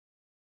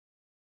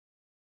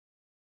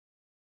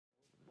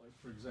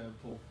for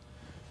example,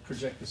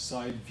 project a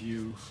side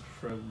view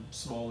from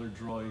smaller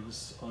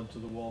drawings onto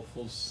the wall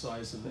full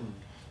size and then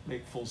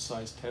make full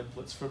size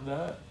templates from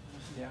that.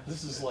 Yeah.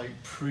 This is like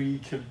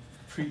pre-CAD.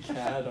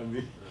 I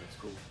mean, That's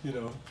cool. you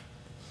know,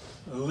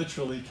 I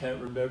literally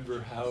can't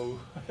remember how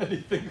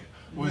anything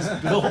was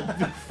built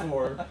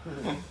before.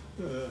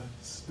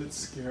 It's a bit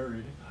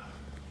scary.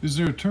 Is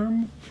there a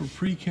term for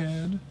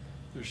pre-CAD?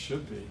 There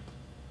should be.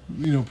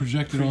 You know,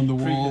 projected on the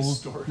wall.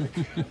 Prehistoric.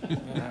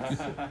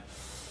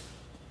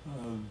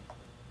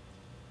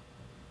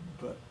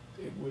 But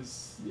it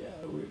was, yeah,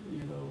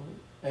 you know,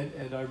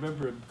 and I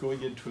remember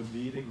going into a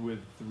meeting with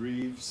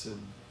Reeves and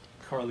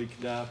Carly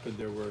Knapp, and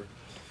there were,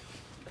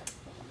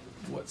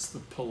 what's the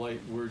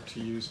polite word to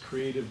use,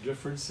 creative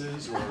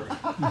differences or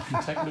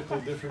technical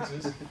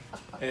differences,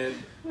 and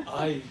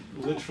I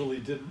literally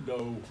didn't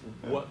know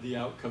what the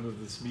outcome of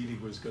this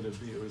meeting was going to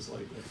be. It was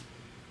like,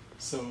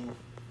 so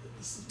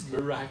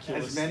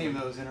miraculous. As many of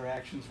those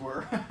interactions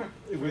were.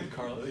 With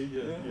Carly,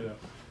 yeah, you know.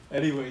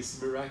 Anyways,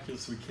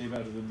 miraculously we came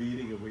out of the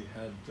meeting and we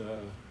had,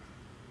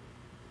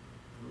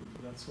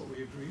 that's what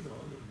we agreed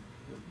on,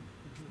 and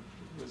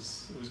it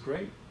was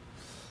great.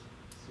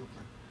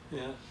 Super.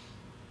 Yeah.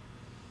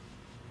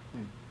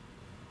 Hmm.